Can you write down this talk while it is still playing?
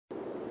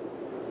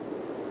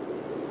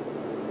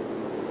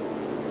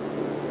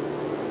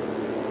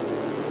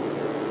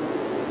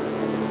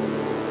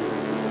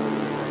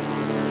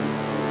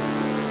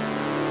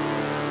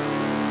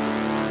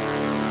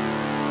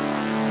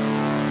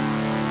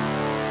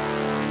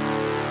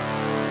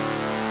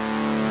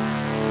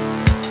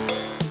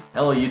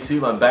Hello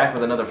YouTube, I'm back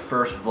with another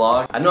first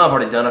vlog. I know I've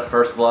already done a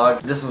first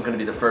vlog. This one's going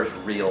to be the first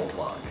real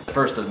vlog. The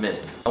first of many.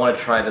 I want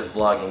to try this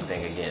vlogging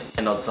thing again,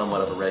 and on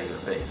somewhat of a regular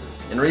basis.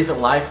 In recent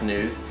life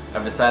news,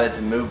 I've decided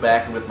to move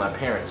back in with my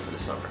parents for the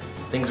summer.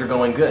 Things are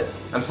going good.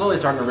 I'm slowly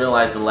starting to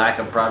realize the lack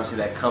of privacy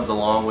that comes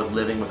along with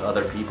living with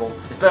other people,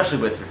 especially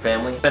with your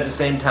family. At the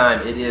same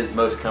time, it is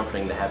most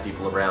comforting to have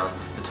people around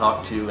to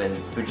talk to and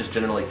who just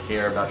generally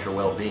care about your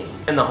well-being.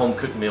 And the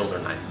home-cooked meals are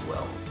nice as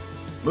well.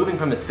 Moving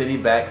from the city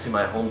back to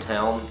my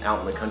hometown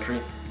out in the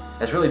country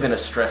has really been a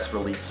stress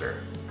releaser.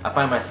 I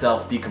find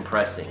myself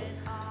decompressing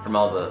from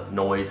all the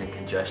noise and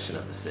congestion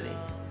of the city.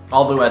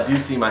 Although I do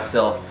see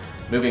myself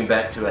moving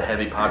back to a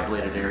heavy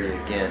populated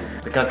area again,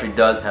 the country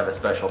does have a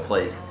special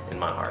place in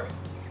my heart.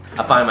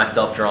 I find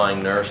myself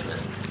drawing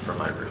nourishment from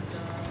my roots.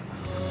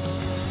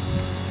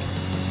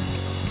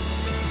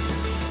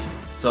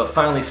 So I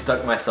finally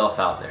stuck myself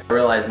out there. I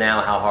realize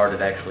now how hard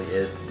it actually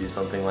is to do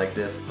something like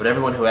this, but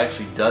everyone who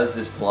actually does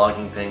this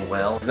vlogging thing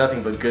well has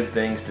nothing but good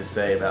things to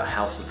say about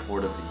how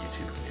supportive the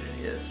YouTube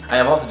community is. I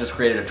have also just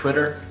created a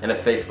Twitter and a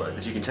Facebook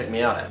that you can check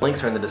me out at.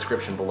 Links are in the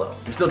description below.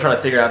 I'm still trying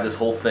to figure out this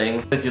whole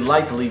thing. If you'd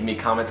like to leave me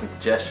comments and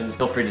suggestions,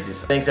 feel free to do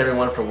so. Thanks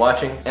everyone for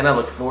watching, and I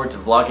look forward to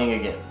vlogging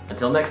again.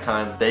 Until next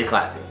time, stay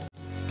classy.